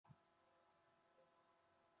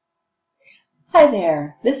Hi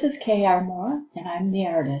there, this is K.R. Moehr, and I'm the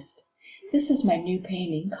artist. This is my new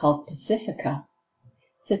painting called PACIFICA.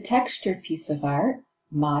 It's a textured piece of art,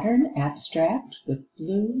 modern abstract with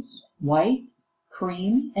blues, whites,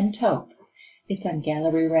 cream, and taupe. It's on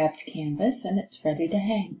gallery wrapped canvas and it's ready to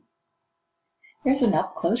hang. Here's an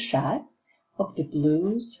up-close shot of the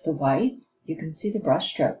blues, the whites. You can see the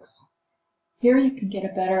brush strokes. Here you can get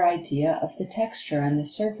a better idea of the texture on the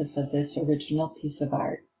surface of this original piece of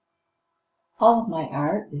art. All of my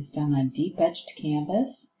art is done on deep-edged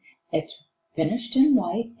canvas. It's finished in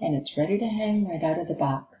white and it's ready to hang right out of the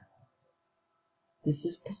box. This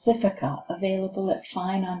is PACIFICA, available at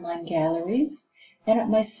fine online galleries and at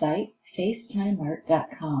my site,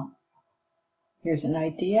 FaceTimeArt.com. Here's an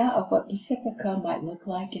idea of what PACIFICA might look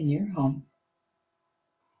like in your home.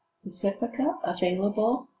 PACIFICA,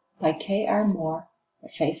 available by K.R. Moehr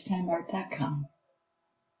at FaceTimeArt.com.